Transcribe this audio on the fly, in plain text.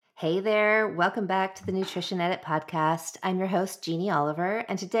Hey there, welcome back to the Nutrition Edit podcast. I'm your host, Jeannie Oliver,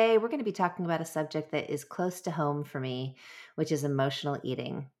 and today we're going to be talking about a subject that is close to home for me, which is emotional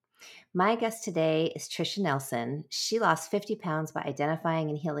eating. My guest today is Tricia Nelson. She lost 50 pounds by identifying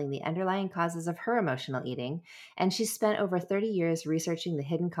and healing the underlying causes of her emotional eating, and she's spent over 30 years researching the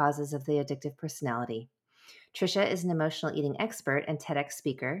hidden causes of the addictive personality. Tricia is an emotional eating expert and TEDx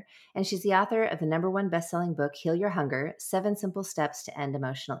speaker, and she's the author of the #1 best-selling book, Heal Your Hunger: 7 Simple Steps to End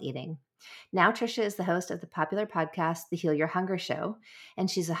Emotional Eating. Now, Tricia is the host of the popular podcast, The Heal Your Hunger Show,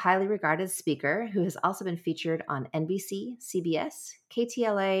 and she's a highly regarded speaker who has also been featured on NBC, CBS,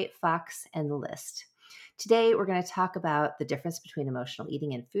 KTLA, Fox, and The List. Today, we're going to talk about the difference between emotional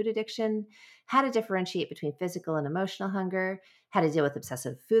eating and food addiction, how to differentiate between physical and emotional hunger, how to deal with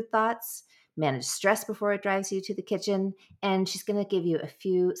obsessive food thoughts, manage stress before it drives you to the kitchen, and she's going to give you a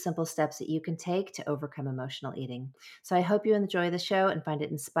few simple steps that you can take to overcome emotional eating. So I hope you enjoy the show and find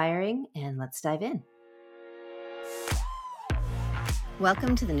it inspiring, and let's dive in.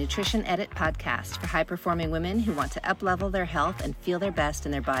 Welcome to the Nutrition Edit podcast for high-performing women who want to up-level their health and feel their best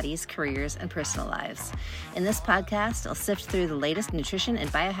in their bodies, careers, and personal lives. In this podcast, I'll sift through the latest nutrition and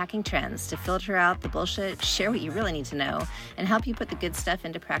biohacking trends to filter out the bullshit, share what you really need to know, and help you put the good stuff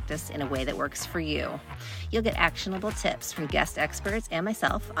into practice in a way that works for you. You'll get actionable tips from guest experts and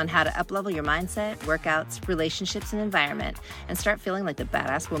myself on how to up-level your mindset, workouts, relationships, and environment, and start feeling like the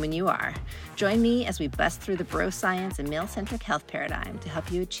badass woman you are. Join me as we bust through the bro science and male-centric health paradigm to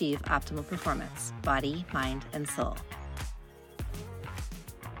help you achieve optimal performance, body, mind, and soul.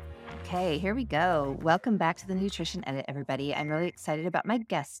 Okay, here we go. Welcome back to the Nutrition Edit, everybody. I'm really excited about my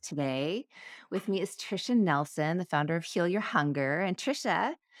guest today. With me is Tricia Nelson, the founder of Heal Your Hunger. And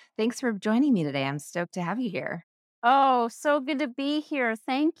Tricia, thanks for joining me today. I'm stoked to have you here. Oh, so good to be here.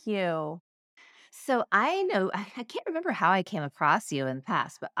 Thank you. So I can't remember how I came across you in the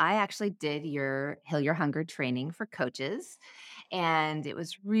past, but I actually did your Heal Your Hunger training for coaches. And it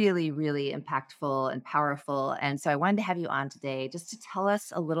was really, really impactful and powerful. And so I wanted to have you on today just to tell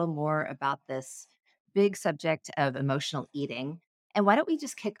us a little more about this big subject of emotional eating. And why don't we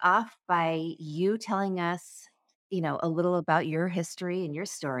just kick off by you telling us, a little about your history and your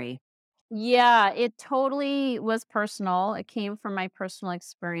story? Yeah, it totally was personal. It came from my personal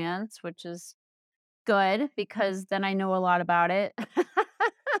experience, which is good because then I know a lot about it.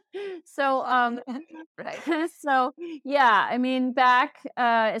 so, Right. so yeah, I mean,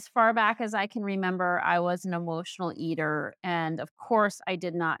 as far back as I can remember, I was an emotional eater. And of course, I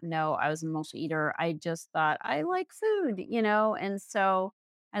did not know I was an emotional eater. I just thought I like food. And so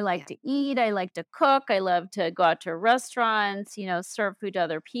I like Yeah. to eat, I like to cook, I love to go out to restaurants, serve food to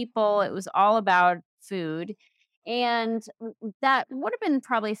other people. It was all about food. And that would have been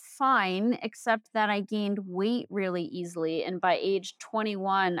probably fine, except that I gained weight really easily. And by age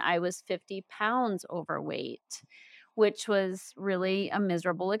 21, I was 50 pounds overweight, which was really a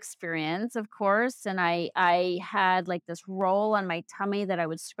miserable experience, of course. And I had like this roll on my tummy that I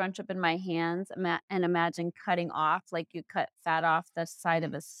would scrunch up in my hands and imagine cutting off, like you cut fat off the side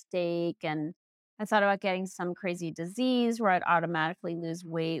of a steak. And I thought about getting some crazy disease where I'd automatically lose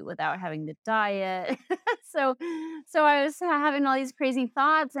weight without having to diet. so so I was having all these crazy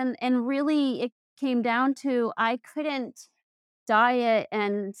thoughts, and really it came down to I couldn't diet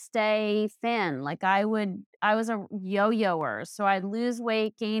and stay thin. Like I was a yo-yoer. So I'd lose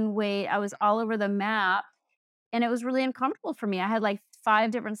weight, gain weight. I was all over the map, and it was really uncomfortable for me. I had like 5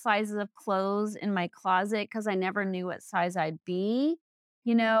 different sizes of clothes in my closet because I never knew what size I'd be.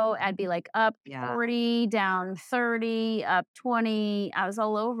 I'd be like up Yeah. 40, down 30, up 20. I was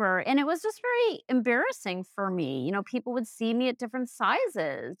all over. And it was just very embarrassing for me. People would see me at different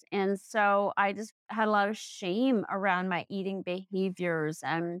sizes. And so I just had a lot of shame around my eating behaviors.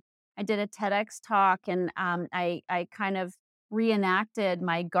 And I did a TEDx talk, and I kind of reenacted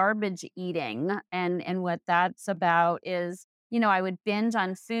my garbage eating, and what that's about is, I would binge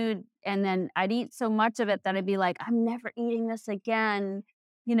on food, and then I'd eat so much of it that I'd be like, "I'm never eating this again,"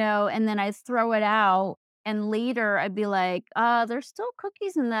 and then I'd throw it out, and later I'd be like, there's still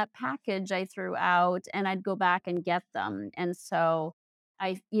cookies in that package I threw out," and I'd go back and get them. And so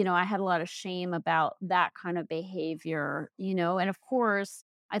I had a lot of shame about that kind of behavior, and of course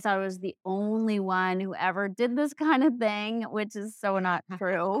I thought I was the only one who ever did this kind of thing, which is so not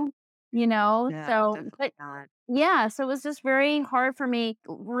true, No, So, definitely but not. yeah, so it was just very hard for me.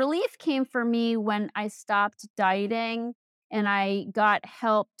 Relief came for me when I stopped dieting and I got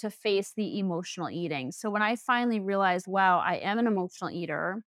help to face the emotional eating. So when I finally realized, wow, I am an emotional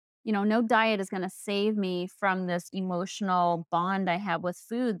eater, no diet is going to save me from this emotional bond I have with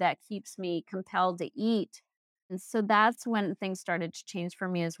food that keeps me compelled to eat. And so that's when things started to change for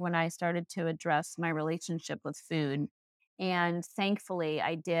me, is when I started to address my relationship with food. And thankfully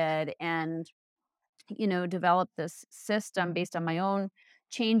I did. And develop this system based on my own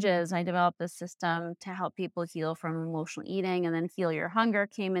changes. I developed this system to help people heal from emotional eating, and then Heal Your Hunger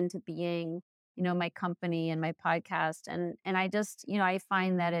came into being, my company and my podcast. And I just, I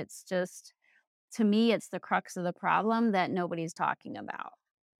find that it's just, to me, it's the crux of the problem that nobody's talking about,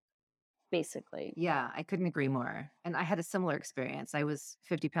 basically. Yeah, I couldn't agree more. And I had a similar experience. I was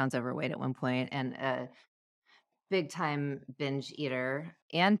 50 pounds overweight at one point and a big time binge eater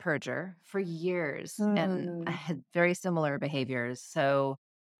and purger for years. And I Mm, had very similar behaviors. So,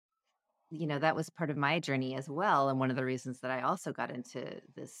 that was part of my journey as well. And one of the reasons that I also got into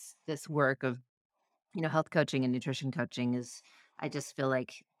this work of, health coaching and nutrition coaching is I just feel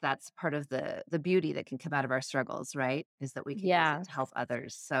like that's part of the beauty that can come out of our struggles, right? Is that we can use it yeah, to help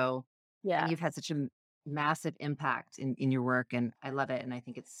others. So, and yeah, you've had such a massive impact in your work, and I love it, and I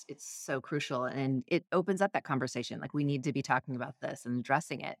think it's so crucial, and it opens up that conversation. Like, we need to be talking about this and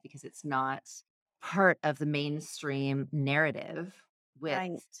addressing it because it's not part of the mainstream narrative with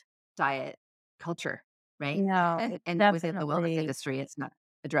right. diet culture, right? No, it And within the wellness definitely. industry, it's not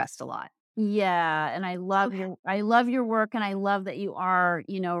addressed a lot. Yeah, and So, I love your work, and I love that you are,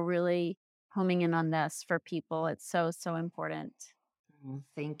 really homing in on this for people. It's so, so important.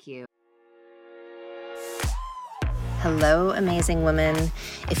 thank you. Hello, amazing woman.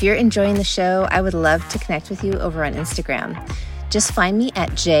 If you're enjoying the show, I would love to connect with you over on Instagram. Just find me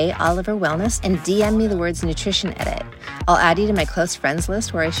at J Oliver Wellness and DM me the words Nutrition Edit. I'll add you to my close friends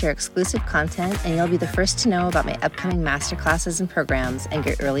list where I share exclusive content, and you'll be the first to know about my upcoming masterclasses and programs and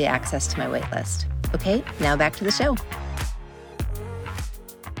get early access to my waitlist. Okay, now back to the show.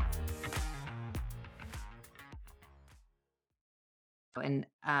 And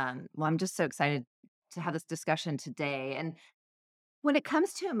well, I'm just so excited to have this discussion today. And when it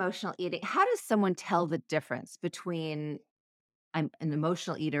comes to emotional eating, how does someone tell the difference between I'm an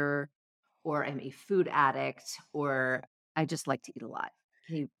emotional eater or I'm a food addict or I just like to eat a lot?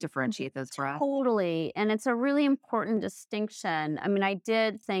 Can you differentiate those for us? Totally. And it's a really important distinction. I mean, I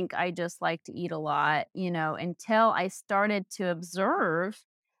did think I just like to eat a lot, until I started to observe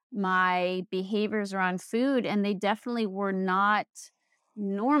my behaviors around food, and they definitely were not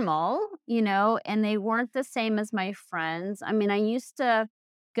normal, and they weren't the same as my friends. I mean, I used to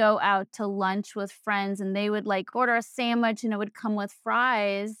go out to lunch with friends, and they would like order a sandwich and it would come with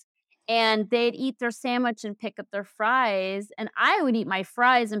fries, and they'd eat their sandwich and pick up their fries, and I would eat my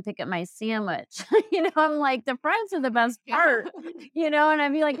fries and pick up my sandwich. I'm like, "The fries are the best Yeah. part," and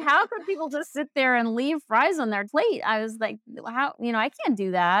I'd be like, "How could people just sit there and leave fries on their plate?" I was like, "How?" I can't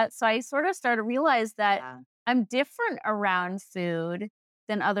do that. So I sort of started to realize that Yeah. I'm different around food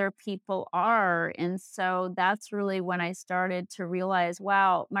than other people are, and so that's really when I started to realize,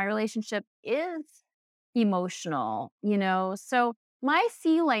 wow, my relationship is emotional, So my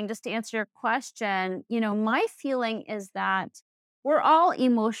feeling, just to answer your question, my feeling is that we're all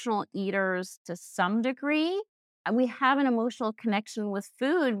emotional eaters to some degree. We have an emotional connection with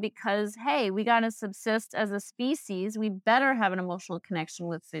food because, hey, we got to subsist as a species. We better have an emotional connection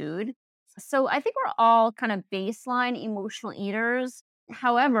with food. So I think we're all kind of baseline emotional eaters.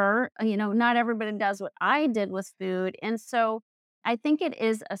 However, not everybody does what I did with food. And so I think it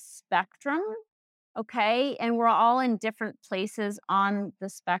is a spectrum. Okay. And we're all in different places on the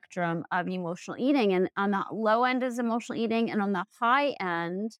spectrum of emotional eating. And on the low end is emotional eating, and on the high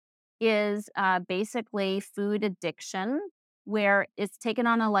end is basically food addiction, where it's taken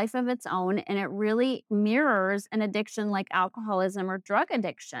on a life of its own, and it really mirrors an addiction like alcoholism or drug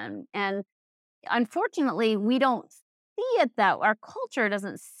addiction. And unfortunately, we don't see it that our culture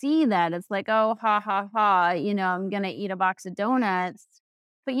doesn't see that. It's like, "Oh, ha, ha, ha, I'm gonna eat a box of donuts."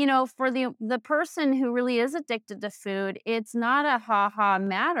 But, for the person who really is addicted to food, it's not a ha, ha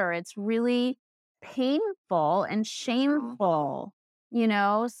matter. It's really painful and Painful.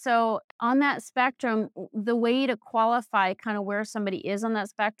 shameful, So on that spectrum, the way to qualify kind of where somebody is on that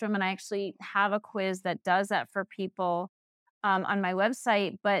spectrum, and I actually have a quiz that does that for people, on my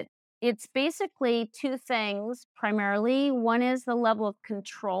website, but it's basically 2 things primarily. One is the level of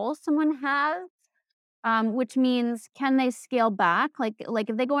control someone has, which means can they scale back? Like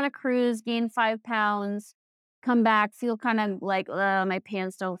if they go on a cruise, gain 5 pounds, come back, feel kind of like, my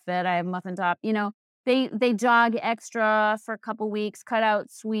pants don't fit, I have muffin top," they jog extra for a couple weeks, cut out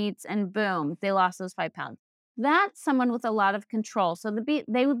sweets, and boom, they lost those 5 pounds. That's someone with a lot of control. So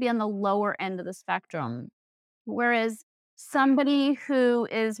they would be on the lower end of the spectrum. Whereas somebody who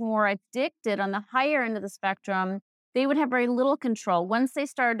is more addicted on the higher end of the spectrum, they would have very little control. Once they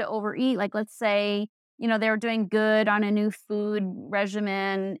started to overeat, like let's say, they were doing good on a new food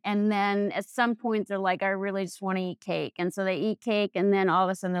regimen, and then at some point, they're like, "I really just wanna eat cake," and so they eat cake, and then all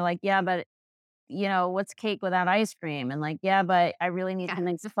of a sudden, they're like, "Yeah, but what's cake without ice cream?" And like, "Yeah, but I really need Yeah.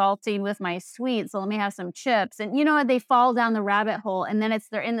 something salty with my sweet, so let me have some chips." And you know what? They fall down the rabbit hole, and then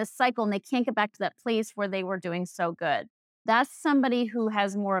they're in this cycle and they can't get back to that place where they were doing so good. That's somebody who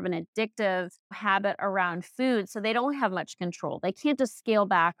has more of an addictive habit around food, so they don't have much control. They can't just scale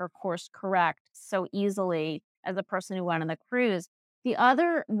back or course correct so easily as a person who went on the cruise. The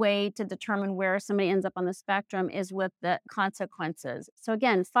other way to determine where somebody ends up on the spectrum is with the consequences. So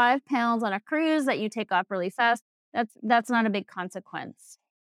again, 5 pounds on a cruise that you take off really fast, that's not a big consequence,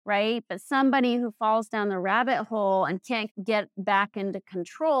 right? But somebody who falls down the rabbit hole and can't get back into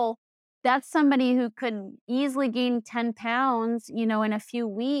control, that's somebody who could easily gain 10 pounds, in a few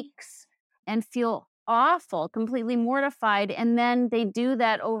weeks and feel awful, completely mortified, and then they do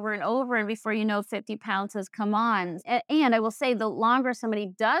that over and over, and before you know, 50 pounds has come on. And I will say the longer somebody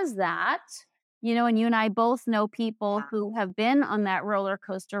does that, and you and I both know people who have been on that roller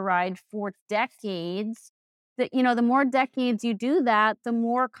coaster ride for decades, that, the more decades you do that, the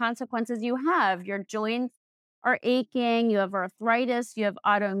more consequences you have. Your joints are aching, you have arthritis, you have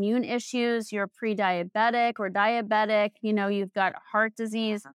autoimmune issues, you're pre-diabetic or diabetic, you've got heart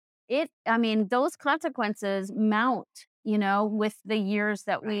disease. I mean, those consequences mount, with the years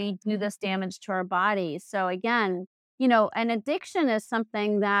that we do this damage to our bodies. So again, an addiction is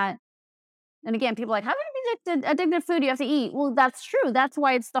something that, and again, people are like, how can you be addicted to food? You have to eat. Well, that's true. That's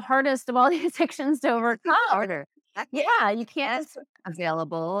why it's the hardest of all the addictions to overcome. Harder. Yeah, you can't And just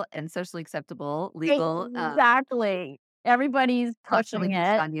available and socially acceptable, right, legal, exactly. Everybody's not really pushing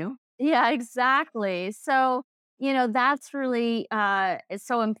pushed it. on you. Yeah, exactly. So, that's really is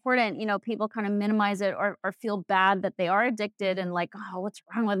so important. People kind of minimize it or feel bad that they are addicted and like, oh, what's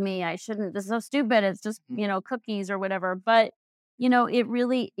wrong with me? I shouldn't, this is so stupid. It's just, Mhm. cookies or whatever. But, it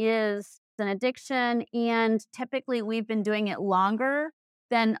really is an addiction. And typically we've been doing it longer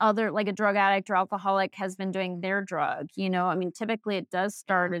than other, like a drug addict or alcoholic has been doing their drug. I mean, typically it does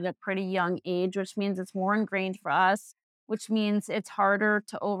start Yeah. at a pretty young age, which means it's more ingrained for us, which means it's harder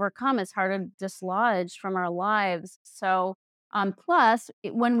to overcome. It's harder to dislodge from our lives. So, plus,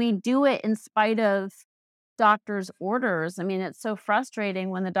 when we do it in spite of doctor's orders, I mean, it's so frustrating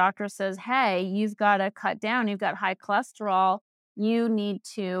when the doctor says, "Hey, you've got to cut down. You've got high cholesterol. You need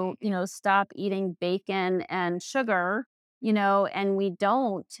to, stop eating bacon and sugar." And we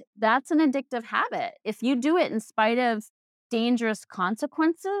don't. That's an addictive habit. If you do it in spite of dangerous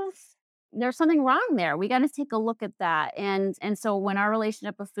consequences, there's something wrong there. We gotta take a look at that, and so when our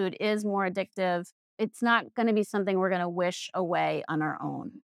relationship with food is more addictive, it's not gonna be something we're gonna wish away on our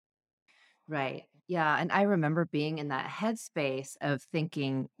own. Right. Yeah, and I remember being in that headspace of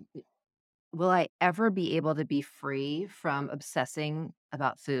thinking, will I ever be able to be free from obsessing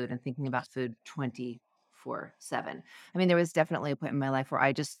about food and thinking about food 24/7? I mean, there was definitely a point in my life where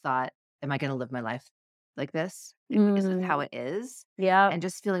I just thought, am I going to live my life like this? Like, this is how Mm, it is. yep. And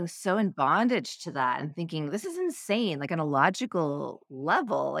just feeling so in bondage to that and thinking, this is insane, like on a logical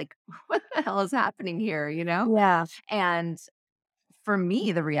level. Like, what the hell is happening here? Yeah. And for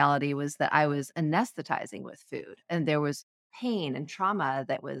me, the reality was that I was anesthetizing with food and there was pain and trauma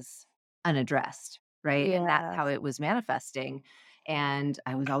that was unaddressed, right? And that's how Yes. it was manifesting. And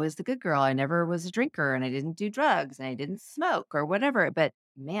I was always the good girl. I never was a drinker and I didn't do drugs and I didn't smoke or whatever. But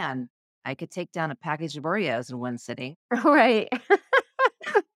man, I could take down a package of Oreos in one sitting, Right.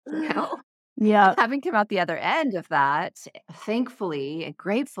 you know? And Yep. having come out the other end of that, thankfully and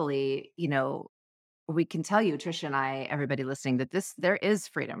gratefully, we can tell you, Trisha and I, everybody listening, that there is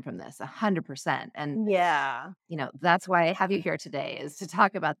freedom from this 100%. And, Yeah. that's why I have you here today is to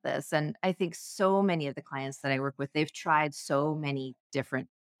talk about this. And I think so many of the clients that I work with, they've tried so many different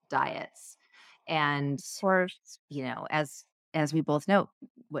diets. And, Of course. as we both know,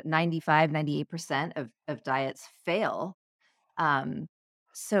 what 98% of diets fail. um,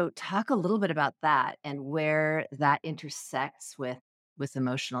 so talk a little bit about that and where that intersects with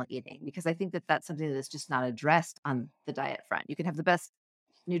emotional eating, because I think that that's something that is just not addressed on the diet front. You can have the best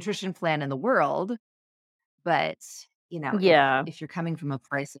nutrition plan in the world, but Yeah. if you're coming from a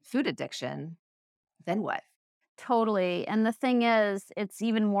place of food addiction, then what? Totally, and the thing is, it's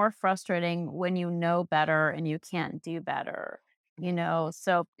even more frustrating when you know better and you can't do better,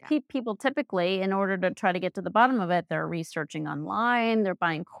 So, Yeah. people typically, in order to try to get to the bottom of it, they're researching online, they're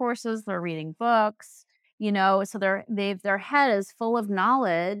buying courses, they're reading books, so their head is full of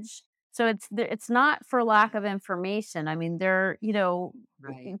knowledge, so it's not for lack of information. I mean,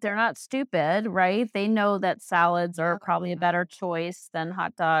 Right. they're not stupid, right? They know that salads are Yep. probably a better choice than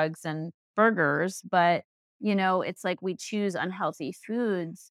hot dogs and burgers, but, it's like we choose unhealthy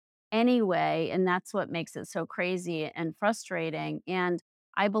foods anyway, and that's what makes it so crazy and frustrating, and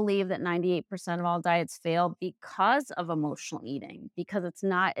I believe that 98% of all diets fail because of emotional eating, because it's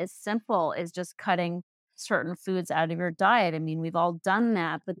not as simple as just cutting certain foods out of your diet. I mean, we've all done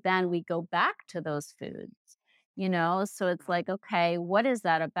that, but then we go back to those foods, So it's like, okay, what is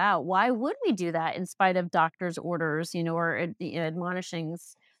that about? Why would we do that in spite of doctor's orders, or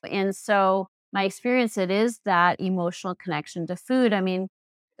admonishings? And so my experience, it is that emotional connection to food. I mean,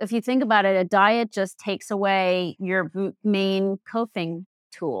 if you think about it, a diet just takes away your main coping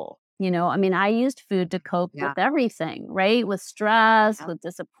tool. I mean, I used food to cope with Yeah. everything, right? With stress, Yep. with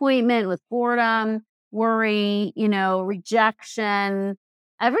disappointment, with boredom, worry, rejection,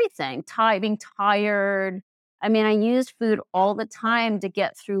 everything, being tired. I mean, I used food all the time to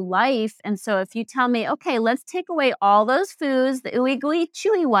get through life. And so if you tell me, okay, let's take away all those foods, the illegally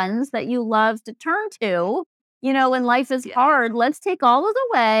chewy ones that you love to turn to, when life is Yeah. hard, let's take all those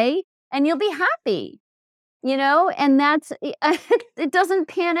away and you'll be happy. And that's it doesn't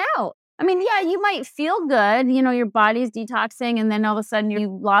pan out. I mean, yeah, you might feel good, your body's detoxing and then all of a sudden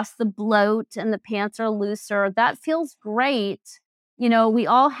you lost the bloat and the pants are looser. That feels great. We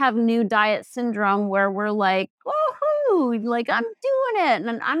all have new diet syndrome where we're like, woohoo, like I'm doing it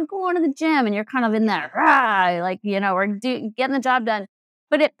and I'm going to the gym and you're kind of in that rah, like, we're getting the job done.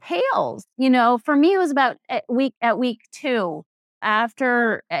 But it pales, for me it was about at week 2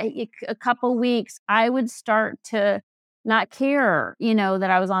 after a couple weeks, I would start to not care,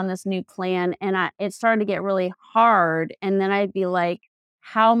 that I was on this new plan, and it started to get really hard, and then I'd be like,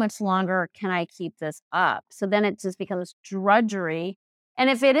 "How much longer can I keep this up?" So then it just becomes drudgery, and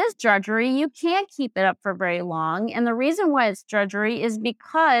if it is drudgery, you can't keep it up for very long, and the reason why it's drudgery is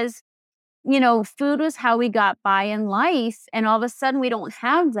because food was how we got by in life. And all of a sudden, we don't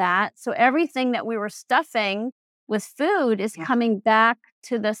have that. So everything that we were stuffing with food is Yeah. coming back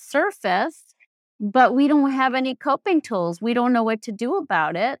to the surface, but we don't have any coping tools. We don't know what to do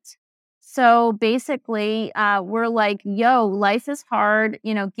about it. So basically, we're like, yo, life is hard.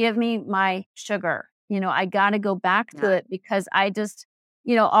 Give me my sugar. I got to go back to Yeah. it because I just,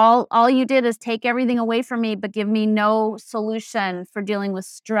 all you did is take everything away from me, but give me no solution for dealing with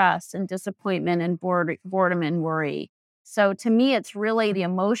stress and disappointment and boredom and worry. So to me, it's really the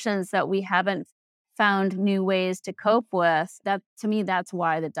emotions that we haven't found new ways to cope with. That to me, that's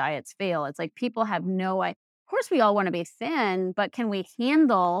why the diets fail. It's like people have no idea. Of course, we all want to be thin, but can we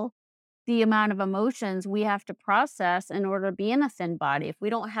handle the amount of emotions we have to process in order to be in a thin body? If we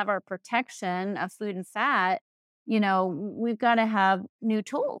don't have our protection of food and fat, we've got to have new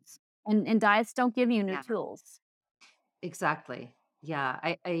tools. And diets don't give you new Yeah. tools. Exactly. Yeah.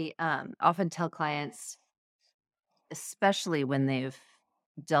 I often tell clients, especially when they've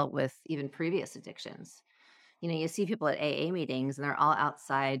dealt with even previous addictions. You see people at AA meetings and they're all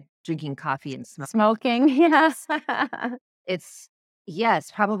outside drinking coffee and smoking. Smoking, yes. It's yeah,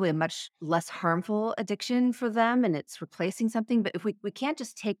 it's probably a much less harmful addiction for them and it's replacing something. But if we can't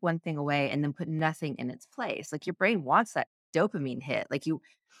just take one thing away and then put nothing in its place, like your brain wants that dopamine hit. Like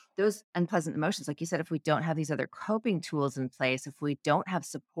those unpleasant emotions, like you said, if we don't have these other coping tools in place, if we don't have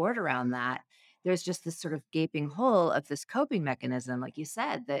support around that, there's just this sort of gaping hole of this coping mechanism, like you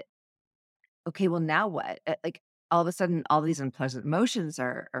said, that okay, well now what? Like all of a sudden all these unpleasant emotions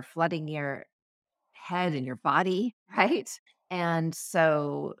are flooding your head and your body, right? And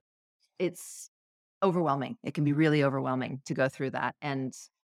so it's overwhelming. It can be really overwhelming to go through that. And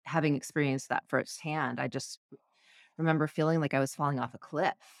having experienced that firsthand, I just remember feeling like I was falling off a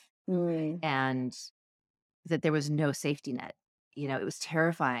cliff Mm, and that there was no safety net. It was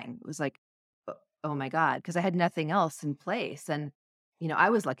terrifying. It was like, oh my God, because I had nothing else in place. And,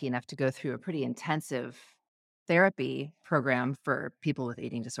 I was lucky enough to go through a pretty intensive therapy program for people with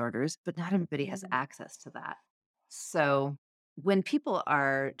eating disorders, but not everybody has access to that. So when people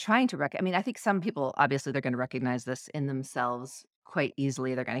are trying to I mean, I think some people obviously they're going to recognize this in themselves quite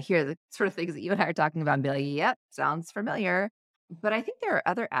easily. They're going to hear the sort of things that you and I are talking about and be like, "Yep, sounds familiar." But I think there are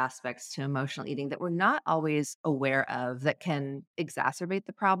other aspects to emotional eating that we're not always aware of that can exacerbate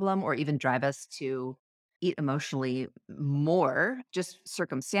the problem or even drive us to eat emotionally more, just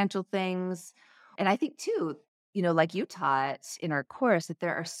circumstantial things. And I think too, like you taught in our course, that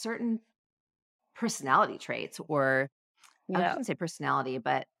there are certain personality traits, or I yeah, shouldn't say personality,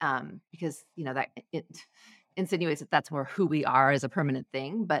 but because that it insinuates that that's more who we are as a permanent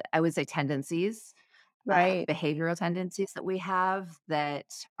thing. But I would say tendencies, right. behavioral tendencies that we have that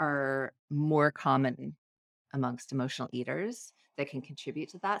are more common amongst emotional eaters that can contribute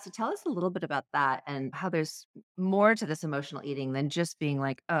to that. So tell us a little bit about that and how there's more to this emotional eating than just being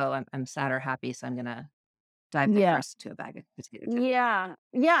like, oh, I'm sad or happy, so I'm gonna dive Yeah. headfirst to a bag of potato chips. Yeah.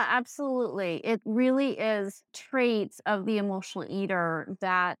 Yeah, absolutely. It really is traits of the emotional eater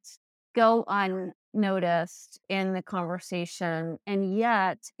that go unnoticed in the conversation. And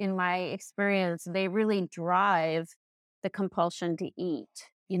yet, in my experience, they really drive the compulsion to eat,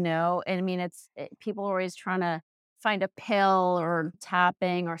 you know? And I mean, people are always trying to find a pill or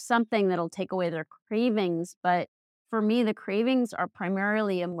tapping or something that'll take away their cravings. But for me, the cravings are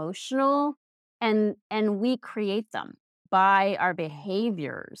primarily emotional and we create them by our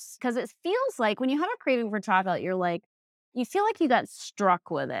behaviors. Because it feels like when you have a craving for chocolate, you feel like you got struck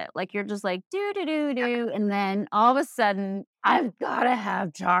with it. Like you're just like, do, do, do, do. And then all of a sudden, I've got to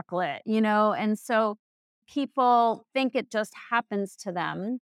have chocolate, you know? And so people think it just happens to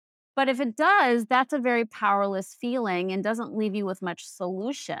them. But if it does, that's a very powerless feeling and doesn't leave you with much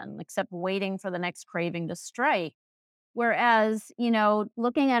solution except waiting for the next craving to strike. Whereas,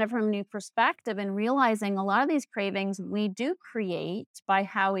 looking at it from a new perspective and realizing a lot of these cravings we do create by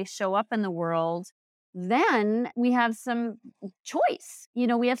how we show up in the world, then we have some choice.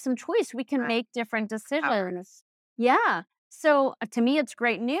 We have some choice. We can Right. make different Power. decisions. Yeah. So to me, it's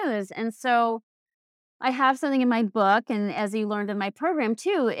great news. And so I have something in my book, and as you learned in my program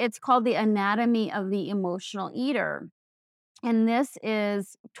too, it's called The Anatomy of the Emotional Eater. And this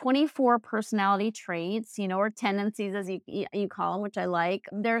is 24 personality traits, or tendencies as you call them, which I like.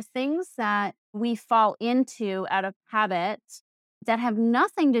 They're things that we fall into out of habit that have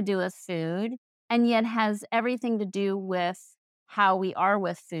nothing to do with food and yet has everything to do with how we are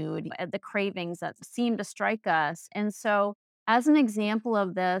with food, the cravings that seem to strike us. And so as an example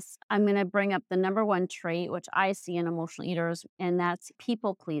of this, I'm going to bring up the number one trait, which I see in emotional eaters, and that's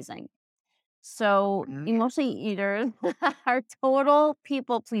people pleasing. So Mhm. emotional eaters are total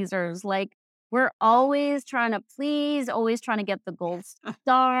people pleasers. Like we're always trying to please, always trying to get the gold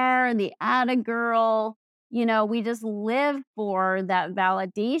star, the atta girl. We just live for that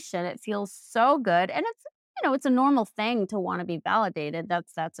validation. It feels so good. And it's a normal thing to want to be validated.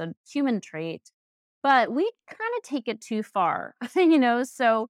 That's a human trait. But we kind of take it too far,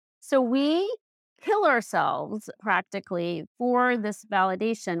 so we kill ourselves practically for this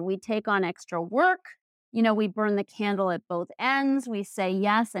validation. We take on extra work. We burn the candle at both ends. We say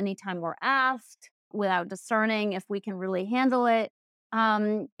yes anytime we're asked without discerning if we can really handle it.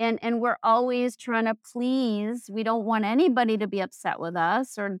 And we're always trying to please. We don't want anybody to be upset with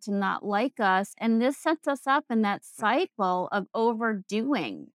us or to not like us. And this sets us up in that cycle of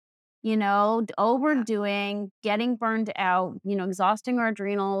overdoing, Yeah. overdoing, getting burned out, exhausting our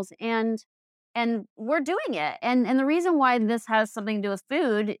adrenals and we're doing it. And the reason why this has something to do with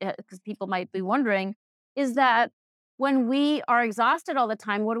food, because people might be wondering, is that when we are exhausted all the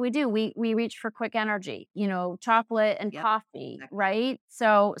time, what do? We reach for quick energy, chocolate and Yep. coffee, Exactly. right?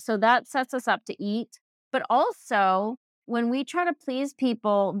 So that sets us up to eat. But also, when we try to please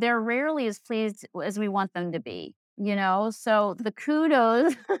people, they're rarely as pleased as we want them to be. So the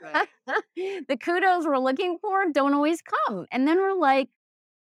kudos, Right. the kudos we're looking for don't always come. And then we're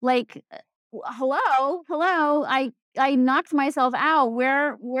hello, I knocked myself out.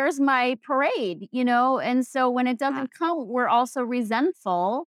 Where's my parade, And so when it Yeah. doesn't come, we're also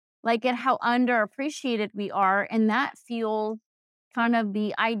resentful, like at how underappreciated we are, and that fuels kind of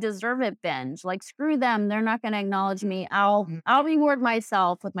the I deserve it binge. Like screw them, they're not going to acknowledge me. Mhm. I'll reward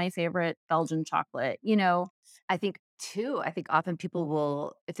myself with my favorite Belgian chocolate. I think often people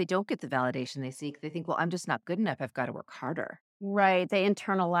will, if they don't get the validation they seek, they think, well, I'm just not good enough. I've got to work harder. Right, they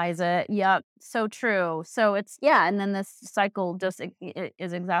internalize it. Yep, so true. So it's yeah, and then this cycle just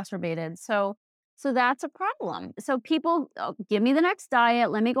is exacerbated. So that's a problem. So people, "Oh, give me the next diet.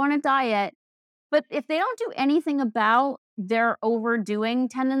 Let me go on a diet." But if they don't do anything about their overdoing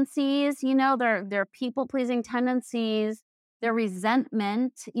tendencies, their people-pleasing tendencies, their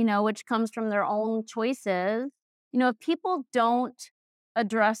resentment, which comes from their own choices, if people don't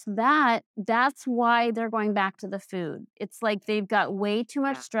address that, that's why they're going back to the food. It's like they've got way too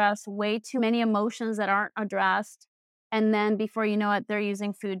much Yeah. stress, way too many emotions that aren't addressed. And then before you know it, they're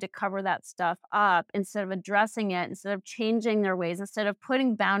using food to cover that stuff up instead of addressing it, instead of changing their ways, instead of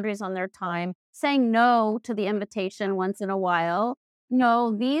putting boundaries on their time, saying no to the invitation once in a while.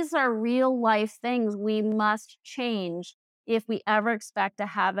 No, these are real life things we must change if we ever expect to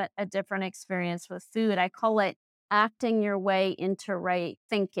have a different experience with food. I call it acting your way into right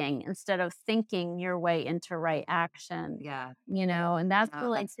thinking instead of thinking your way into right action. Yeah. And that's No,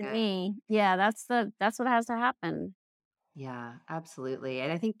 really that's to good. me, yeah, that's what has to happen. Yeah, absolutely.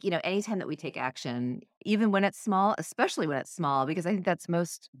 And I think, anytime that we take action, even when it's small, especially when it's small, because I think that's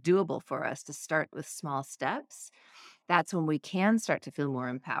most doable for us to start with small steps, that's when we can start to feel more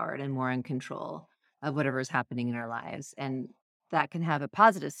empowered and more in control of whatever's happening in our lives. And that can have a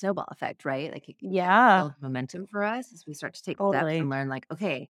positive snowball effect, right? Like it can Yeah, build momentum for us as we start to take steps and totally. learn, like,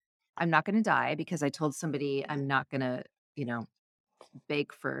 okay, I'm not going to die because I told somebody I'm not going to, you know,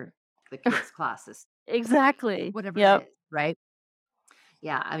 bake for the kids' classes, Exactly. whatever it Yep. is, right?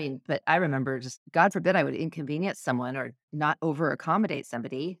 Yeah, I mean, but I remember just God forbid I would inconvenience someone or not over accommodate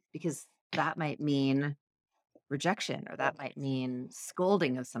somebody because that might mean rejection or that might mean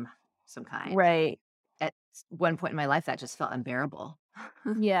scolding of some kind. Right. At one point in my life, that just felt unbearable.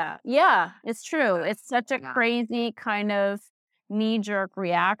 Yeah. Yeah, it's true. Uh, It's such a yeah, crazy kind of knee-jerk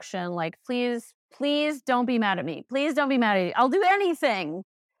reaction, like, please don't be mad at me. Please don't be mad at me. I'll do anything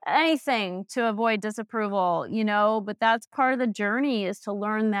to avoid disapproval, but that's part of the journey is to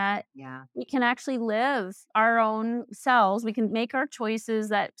learn that yeah, we can actually live our own selves. We can make our choices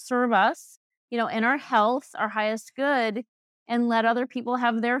that serve us, in our health, our highest good, and let other people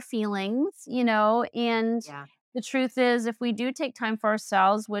have their feelings, and yeah, the truth is, if we do take time for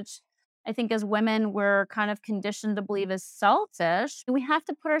ourselves, which I think as women, we're kind of conditioned to believe is selfish, we have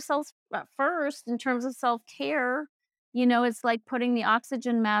to put ourselves first in terms of self care. It's like putting the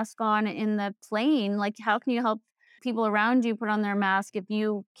oxygen mask on in the plane. Like, how can you help people around you put on their mask if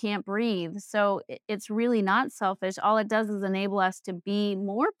you can't breathe? So it's really not selfish. All it does is enable us to be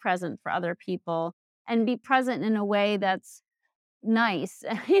more present for other people and be present in a way that's nice,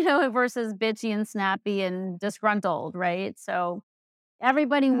 versus bitchy and snappy and disgruntled, right? So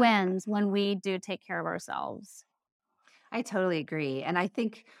everybody yeah. wins when we do take care of ourselves. I totally agree. And I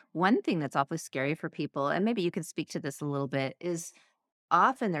think one thing that's awfully scary for people, and maybe you can speak to this a little bit, is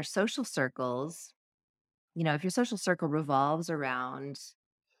often their social circles. If your social circle revolves around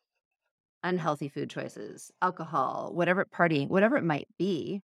unhealthy food choices, alcohol, partying, whatever it might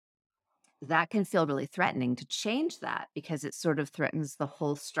be, that can feel really threatening to change that because it sort of threatens the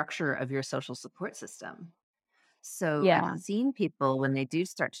whole structure of your social support system. So I've Yeah. seen people when they do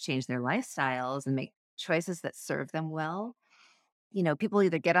start to change their lifestyles and make choices that serve them well, people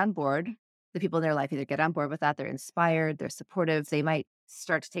either get on board, the people in their life either get on board with that, they're inspired, they're supportive, they might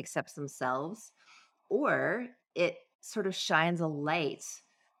start to take steps themselves, or it sort of shines a light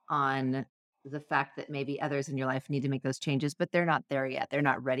on the fact that maybe others in your life need to make those changes, but they're not there yet. They're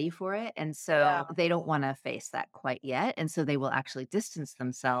not ready for it. And Yeah. so they don't want to face that quite yet. And so they will actually distance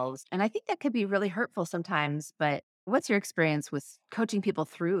themselves. And I think that could be really hurtful sometimes. But what's your experience with coaching people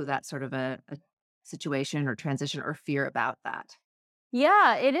through that sort of a situation or transition or fear about that?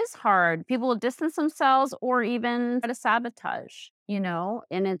 Yeah, it is hard. People will distance themselves or even try to sabotage,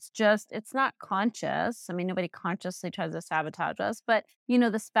 and it's not conscious. I mean, nobody consciously tries to sabotage us, but,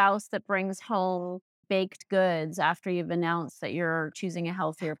 the spouse that brings home baked goods after you've announced that you're choosing a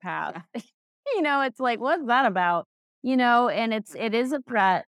healthier path. Yeah. It's like, what's that about? And it is a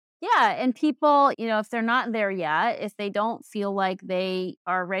threat. Yeah. And people, if they're not there yet, if they don't feel like they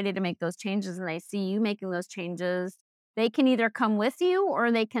are ready to make those changes and they see you making those changes, they can either come with you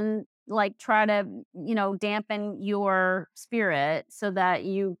or they can like try to, dampen your spirit so that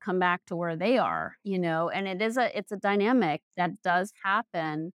you come back to where they are, and it's a dynamic that does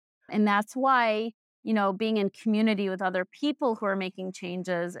happen. And that's why, being in community with other people who are making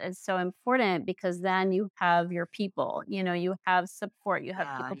changes is so important because then you have your people, you have support, you have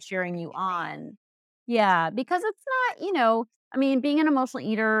Yeah. people cheering you Right. on. Yeah, because it's not, I mean, being an emotional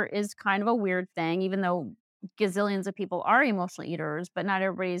eater is kind of a weird thing, even though gazillions of people are emotional eaters, but not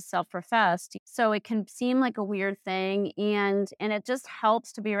everybody's self-professed. So it can seem like a weird thing and it just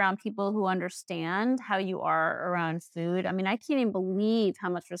helps to be around people who understand how you are around food. I mean, I can't even believe how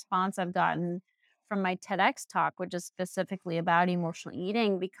much response I've gotten from my TEDx talk, which is specifically about emotional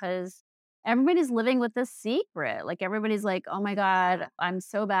eating because everybody's living with this secret. Like everybody's like, "Oh my god, I'm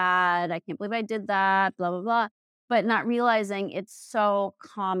so bad. I can't believe I did that." blah blah blah but not realizing it's so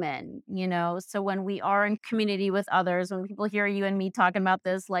common, So when we are in community with others, when people hear you and me talking about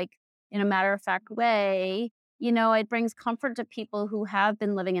this, like in a matter of fact way, it brings comfort to people who have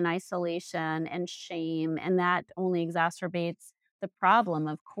been living in isolation and shame. And that only exacerbates the problem,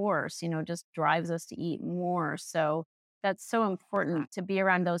 of course, just drives us to eat more. So that's so important to be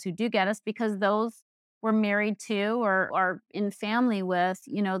around those who do get us because those we're married to or are in family with,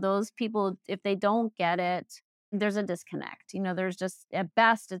 those people, if they don't get it, there's a disconnect. There's just at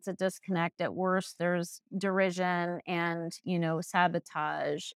best it's a disconnect. At worst, there's derision and,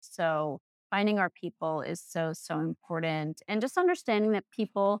 sabotage. So finding our people is so, so important. And just understanding that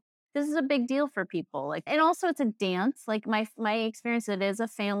people this is a big deal for people, like, and also it's a dance, like, my experience, it is a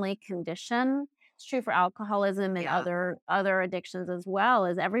family condition. It's true for alcoholism and Yeah, other addictions as well,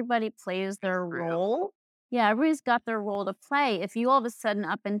 is everybody plays it's their true. role. Yeah, everybody's got their role to play. If you all of a sudden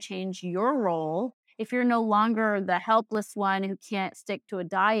up and change your role, if you're no longer the helpless one who can't stick to a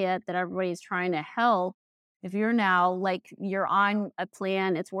diet that everybody's trying to help, if you're now, like, you're on a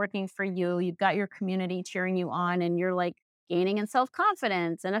plan, it's working for you, you've got your community cheering you on, and you're, like, gaining in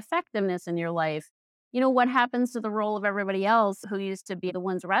self-confidence and effectiveness in your life, what happens to the role of everybody else who used to be the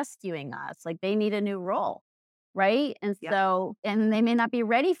ones rescuing us? Like, they need a new role, right? And Yep, so, and they may not be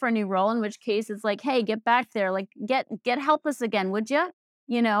ready for a new role, in which case it's like, "Hey, get back there, like, get helpless again, would you?"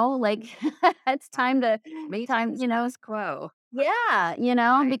 Like, it's time to maintain time, the status quo, yeah,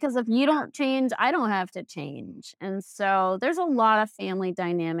 right? because if you don't change, I don't have to change. And so there's a lot of family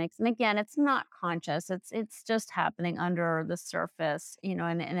dynamics. And again, it's not conscious. It's just happening under the surface,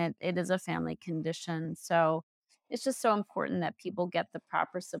 and it is a family condition. So it's just so important that people get the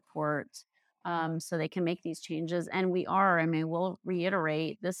proper support, so they can make these changes. And I mean, we'll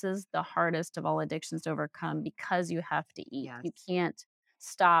reiterate, this is the hardest of all addictions to overcome because you have to eat. Yes, You can't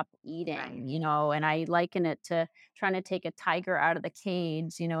stop right. eating, and I liken it to trying to take a tiger out of the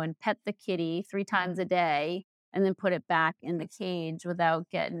cage, and pet the kitty 3 times a day and then put it back in the cage without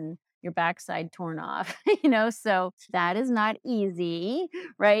getting your backside torn off, so that is not easy,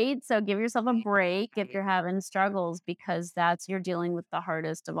 right? So give yourself a Right, break if right. you're having struggles, because you're dealing with the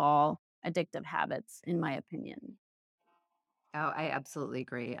hardest of all addictive habits, in my opinion. Oh, I absolutely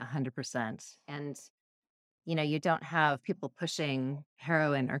agree 100%. And you don't have people pushing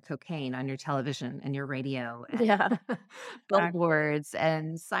heroin or cocaine on your television and your radio and Yeah, exactly. billboards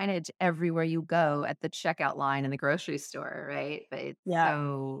and signage everywhere you go at the checkout line in the grocery store, right? But it's Yeah.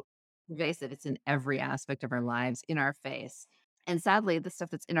 so pervasive. It's in every aspect of our lives, in our face. And sadly, the stuff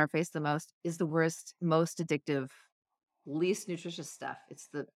that's in our face the most is the worst, most addictive, least nutritious stuff. It's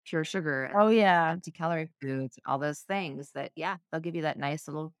the pure sugar and Oh, yeah. empty calorie foods, all those things that, yeah, they'll give you that nice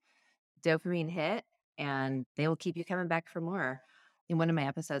little dopamine hit, and they will keep you coming back for more. In one of my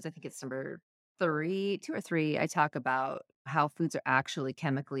episodes, I think it's number 3, 2 or 3, I talk about how foods are actually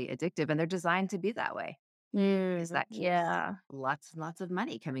chemically addictive, and they're designed to be that way because that keeps Yeah. lots and lots of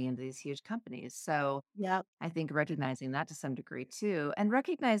money coming into these huge companies. So Yep. I think recognizing that to some degree too, and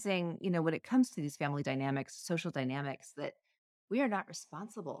recognizing, when it comes to these family dynamics, social dynamics, that we are not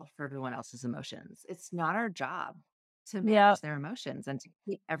responsible for everyone else's emotions. It's not our job to manage Yep. their emotions and to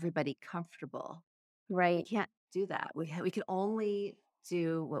keep everybody comfortable. We Right. can't do that. We can only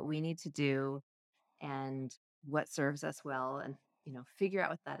do what we need to do and what serves us well, and figure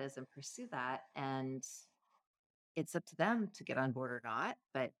out what that is and pursue that. And it's up to them to get on board or not,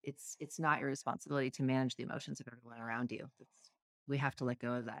 but it's not your responsibility to manage the emotions of everyone around you. We have to let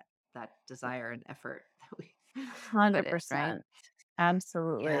go of that desire and effort that we put in, right? 100%.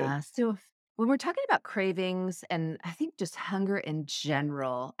 Absolutely. Yeah. So when we're talking about cravings and I think just hunger in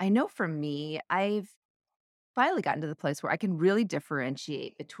general, I know for me, I've finally gotten to the place where I can really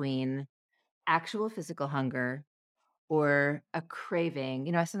differentiate between actual physical hunger or a craving.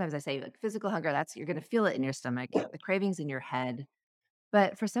 Sometimes I say like physical hunger, that's you're going to feel it in your stomach. The cravings in your head.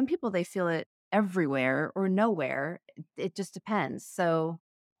 But for some people, they feel it everywhere or nowhere. It just depends. So,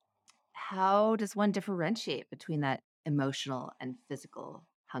 how does one differentiate between that emotional and physical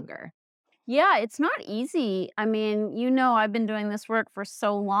hunger? Yeah, it's not easy. I mean, I've been doing this work for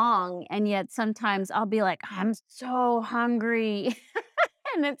so long, and yet sometimes I'll be like, "I'm so hungry."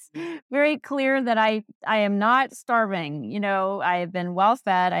 And it's very clear that I am not starving, I have been well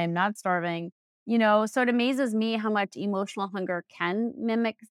fed, I am not starving, so it amazes me how much emotional hunger can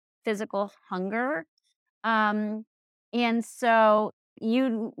mimic physical hunger. Um, and so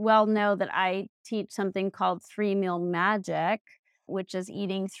you well know that I teach something called 3 meal magic, which is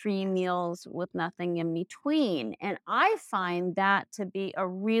eating 3 meals with nothing in between. And I find that to be a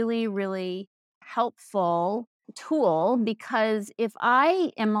really, really helpful tool, because if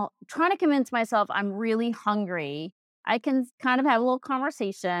I am trying to convince myself I'm really hungry, I can kind of have a little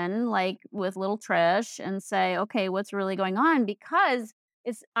conversation like with little Trish and say, okay, what's really going on? Because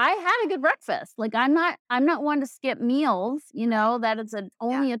I had a good breakfast. Like, I'm not one to skip meals, Right. that is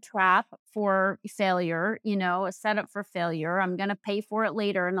Yeah. only a trap for failure, a setup for failure. I'm gonna pay for it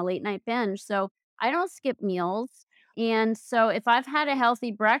later in a late night binge. So I don't skip meals. And so if I've had a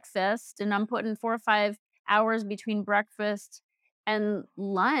healthy breakfast and I'm putting 4 or 5 hours between breakfast and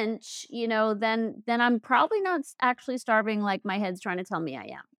lunch, then I'm probably not actually starving like my head's trying to tell me I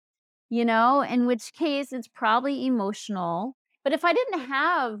am. In which case it's probably emotional. But if I didn't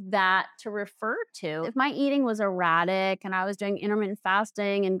have that to refer to, if my eating was erratic and I was doing intermittent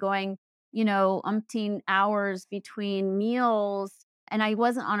fasting and going, umpteen hours between meals and I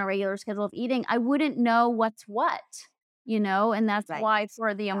wasn't on a regular schedule of eating, I wouldn't know what's what, and that's Right. why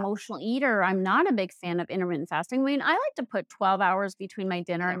for the Yeah. emotional eater, I'm not a big fan of intermittent fasting. I mean, I like to put 12 hours between my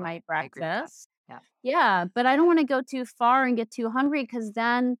dinner Yeah, and my I agree with that. breakfast. Yeah. Yeah, but I don't wanna go too far and get too hungry because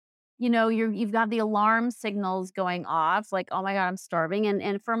then, you've got the alarm signals going off, like, "Oh my god, I'm starving,"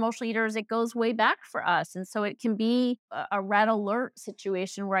 and for emotional eaters, it goes way back for us, and so it can be a red alert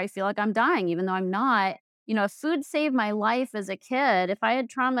situation where I feel like I'm dying even though I'm not. If food saved my life as a kid, if I had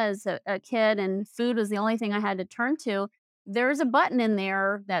trauma as a kid and food was the only thing I had to turn to, there's a button in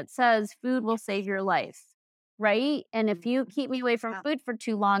there that says, "Food will save your life." Right? And if you Mhm. keep me away from Yeah. food for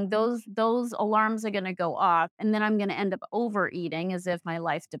too long, those alarms are gonna go off, and then I'm gonna end up overeating as if my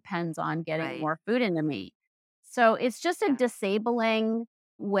life depends on getting Right. more food into me. So, it's just a Yeah. disabling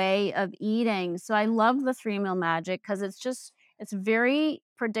way of eating. So, I love the 3 meal magic because it's very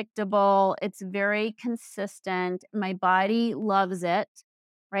predictable, it's very consistent, my body loves it,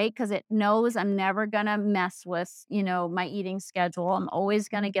 right? Because it knows I'm never gonna mess with, my eating schedule, I'm always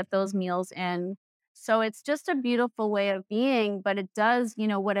gonna get those meals in. So it's just a beautiful way of being, but it does,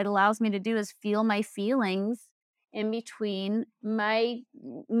 what it allows me to do is feel my feelings in between my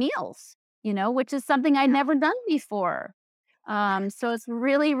meals, which is something I'd Yeah. never done before. So it's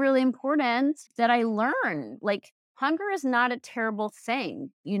really, really important that I learn. Like, hunger is not a terrible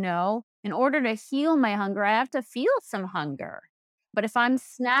thing, In order to heal my hunger, I have to feel some hunger. But if I'm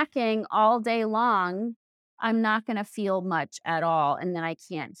snacking all day long, I'm not going to feel much at all. And then I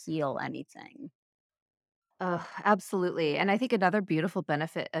can't heal anything. Oh, absolutely. And I think another beautiful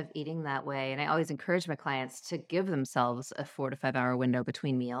benefit of eating that way, and I always encourage my clients to give themselves a 4 to 5 hour window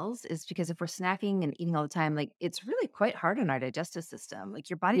between meals, is because if we're snacking and eating all the time, like it's really quite hard on our digestive system. Like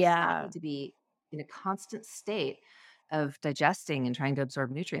your body does not Yeah, need to be in a constant state of digesting and trying to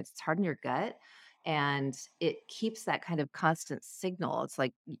absorb nutrients. It's hard in your gut and it keeps that kind of constant signal. It's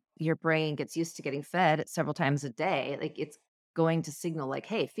like your brain gets used to getting fed several times a day. Like it's going to signal, like,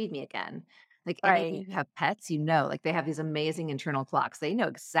 hey, feed me again. Like, any of right. you who have pets, like, they have these amazing internal clocks. They know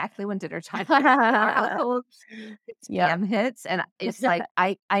exactly when dinner time is. Our household, 6 Yep. PM hits, and it's like,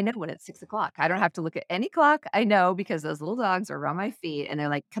 I know when it's 6 o'clock. I don't have to look at any clock. I know because those little dogs are around my feet, and they're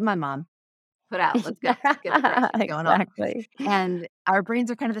like, "Come on, mom. Put out. Let's go. Let's get the day going on." Exactly. And our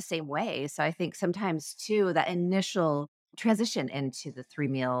brains are kind of the same way. So I think sometimes too, that initial transition into the 3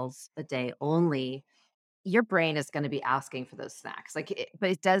 meals a day only, your brain is gonna be asking for those snacks, like,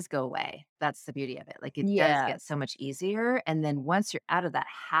 but it does go away. That's the beauty of it, like, it does get so Yes, much easier, and then once you're out of that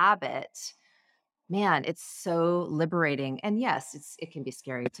habit, man, it's so liberating, and yes, it can be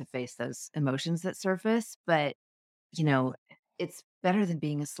scary to face those emotions that surface, but, you know, it's better than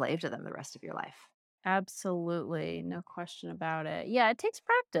being a slave to them the rest of your life. absolutely, no question about it. Yeah, it takes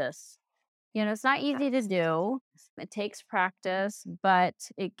practice. It's not It easy to does. do. It takes practice, but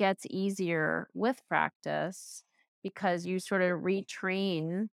it gets easier with practice because you sort of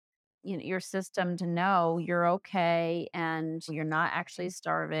retrain, your system to know you're okay and you're not actually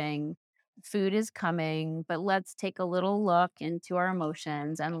starving. Food is coming, but let's take a little look into our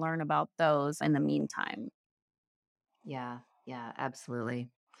emotions and learn about those in the meantime. Yeah, yeah, absolutely.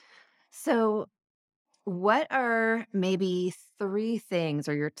 So, what are maybe 3 things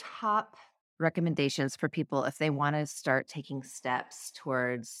or your top recommendations for people if they wanna start taking steps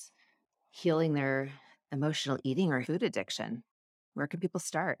towards healing their emotional eating or food addiction? Where can people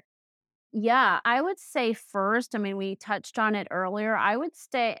start? Yeah, I would say first, I mean, we touched on it earlier. I would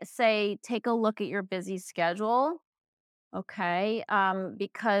say take a look at your busy schedule. Okay.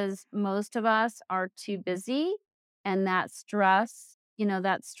 Because most of us are too busy, and that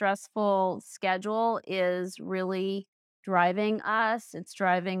stressful schedule is really driving us. It's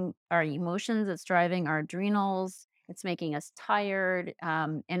driving our emotions, it's driving our adrenals, it's making us tired,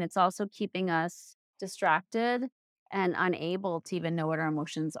 and it's also keeping us distracted and unable to even know what our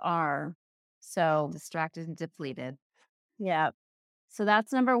emotions are. So, Distracted and depleted. yeah. So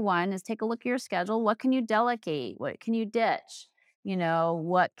that's number 1 is take a look at your schedule. What can you delegate? What can you ditch?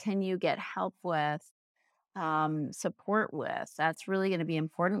 What can you get help with, support with? That's really going to be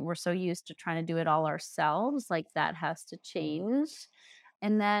important. We're so used to trying to do it all ourselves. Like that has to change.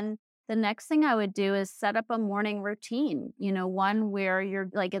 And then the next thing I would do is set up a morning routine, one where you're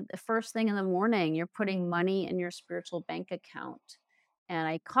like at the first thing in the morning, you're putting money in your spiritual bank account. And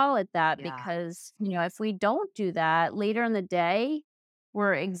I call it that Yeah. because, if we don't do that later in the day,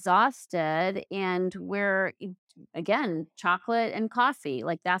 we're exhausted and again, chocolate and coffee,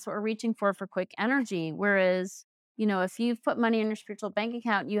 like that's what we're reaching for quick energy. Whereas, if you've put money in your spiritual bank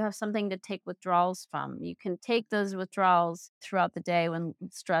account, you have something to take withdrawals from. You can take those withdrawals throughout the day when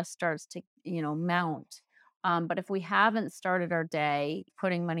stress starts to, mount. But if we haven't started our day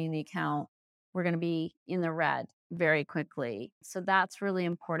putting money in the account, we're going to be in the red very quickly. So that's really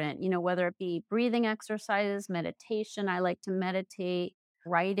important, whether it be breathing exercises, meditation. I like to meditate,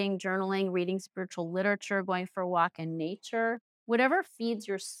 writing, journaling, reading spiritual literature, going for a walk in nature, whatever feeds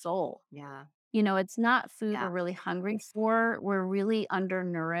your soul. Yeah. It's not food Yeah. we're really hungry for. We're really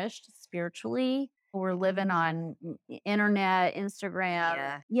undernourished spiritually. We're Yeah. living on internet, Instagram,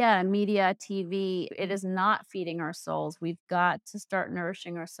 Yeah. yeah, media, TV. It is not feeding our souls. We've got to start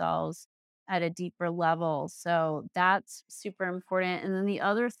nourishing ourselves at a deeper level. So that's super important. And then the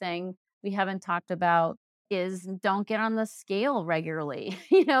other thing we haven't talked about is don't get on the scale regularly.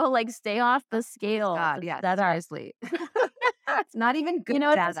 Like stay off the Praise scale. God. It's Yes, set up. seriously. It's not even good It's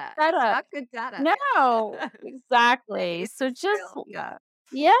a data. It's setup. not good data. No, exactly. It's So just real. Yeah.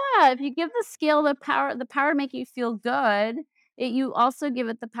 yeah, if you give the scale the power to make you feel good, you also give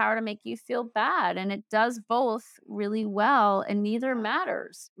it the power to make you feel bad, and it does both really well, and neither Yeah.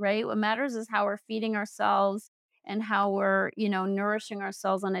 matters, right? What matters is how we're feeding ourselves and how we're, nourishing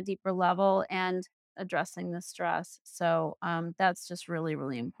ourselves on a deeper level and addressing the stress. So, that's just really,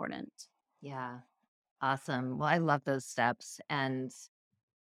 really important. Yeah. Awesome. Well, I love those steps. And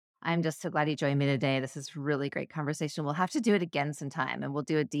I'm just so glad you joined me today. This is really great conversation. We'll have to do it again sometime and we'll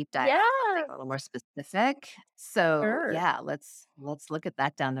do a deep dive on something Yeah, a little more specific. So sure. yeah, let's look at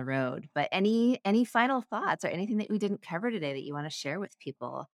that down the road. But any final thoughts or anything that we didn't cover today that you want to share with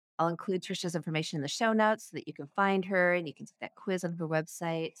people? I'll include Trisha's information in the show notes so that you can find her and you can take that quiz on her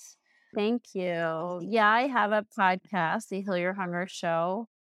website. Thank you. Yeah, I have a podcast, the Heal Your Hunger Show.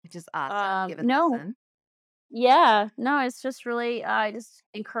 Which is awesome. Give it a No, listen. yeah, no, it's just really, I just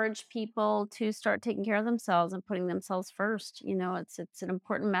encourage people to start taking care of themselves and putting themselves first. It's an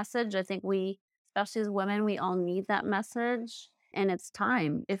important message. I think we, especially as women, we all need that message, and it's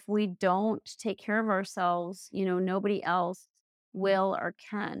time. If we don't take care of ourselves, nobody else will or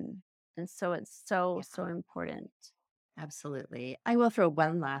can, and so it's so Yeah. so important. Absolutely. I will throw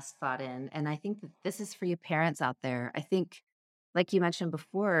one last thought in, and I think that this is for you parents out there. I think, like you mentioned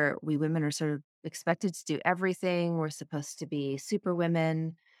before, we women are sort of expected to do everything. We're supposed to be super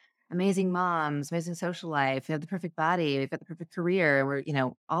women, amazing moms, amazing social life, we have the perfect body, we've got the perfect career, we're,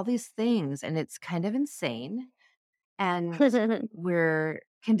 all these things. And it's kind of insane. And we're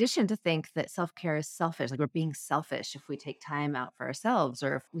conditioned to think that self care is selfish, like we're being selfish if we take time out for ourselves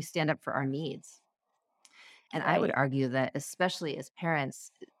or if we stand up for our needs. And I would Right. argue that, especially as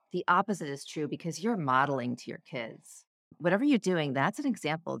parents, the opposite is true because you're modeling to your kids. Whatever you're doing, that's an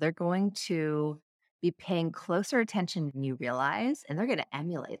example. They're going to be paying closer attention than you realize, and they're going to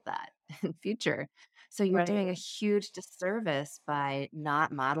emulate that in future. So you're doing a Right. huge disservice by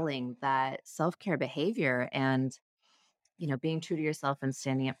not modeling that self-care behavior and being true to yourself and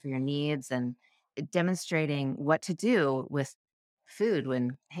standing up for your needs and demonstrating what to do with food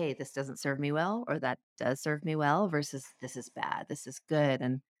when, hey, this doesn't serve me well, or that does serve me well, versus this is bad, this is good.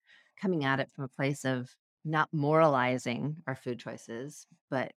 And coming at it from a place of not moralizing our food choices,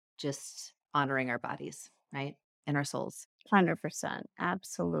 but just honoring our bodies, right? And our souls. 100%.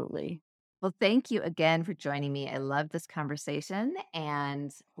 Absolutely. Well, thank you again for joining me. I love this conversation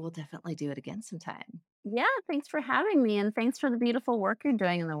and we'll definitely do it again sometime. Yeah, thanks for having me and thanks for the beautiful work you're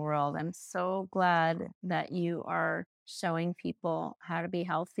doing in the world. I'm so glad that you are showing people how to be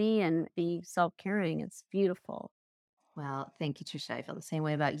healthy and be self caring. It's beautiful. Well, thank you, Tricia. I feel the same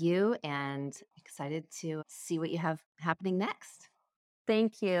way about you and excited to see what you have happening next.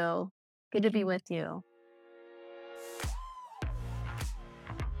 Thank you. Good to be Mhm. with you.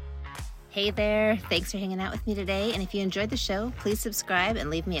 Hey there. Thanks for hanging out with me today. And if you enjoyed the show, please subscribe and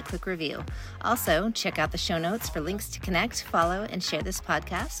leave me a quick review. Also, check out the show notes for links to connect, follow, and share this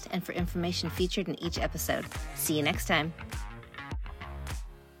podcast and for information featured in each episode. See you next time.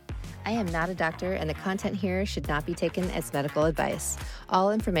 I am not a doctor, and the content here should not be taken as medical advice.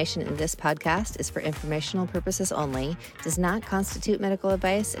 All information in this podcast is for informational purposes only, does not constitute medical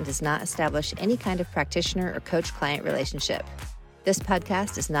advice, and does not establish any kind of practitioner or coach-client relationship. This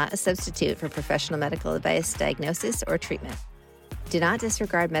podcast is not a substitute for professional medical advice, diagnosis, or treatment. Do not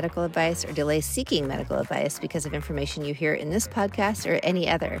disregard medical advice or delay seeking medical advice because of information you hear in this podcast or any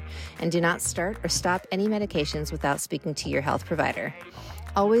other, and do not start or stop any medications without speaking to your health provider.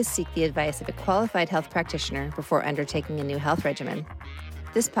 Always seek the advice of a qualified health practitioner before undertaking a new health regimen.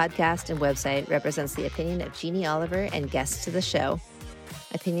 This podcast and website represents the opinion of Jeannie Oliver and guests to the show.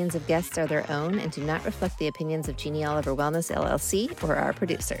 Opinions of guests are their own and do not reflect the opinions of Jeannie Oliver Wellness, LLC, or our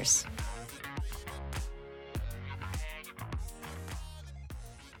producers.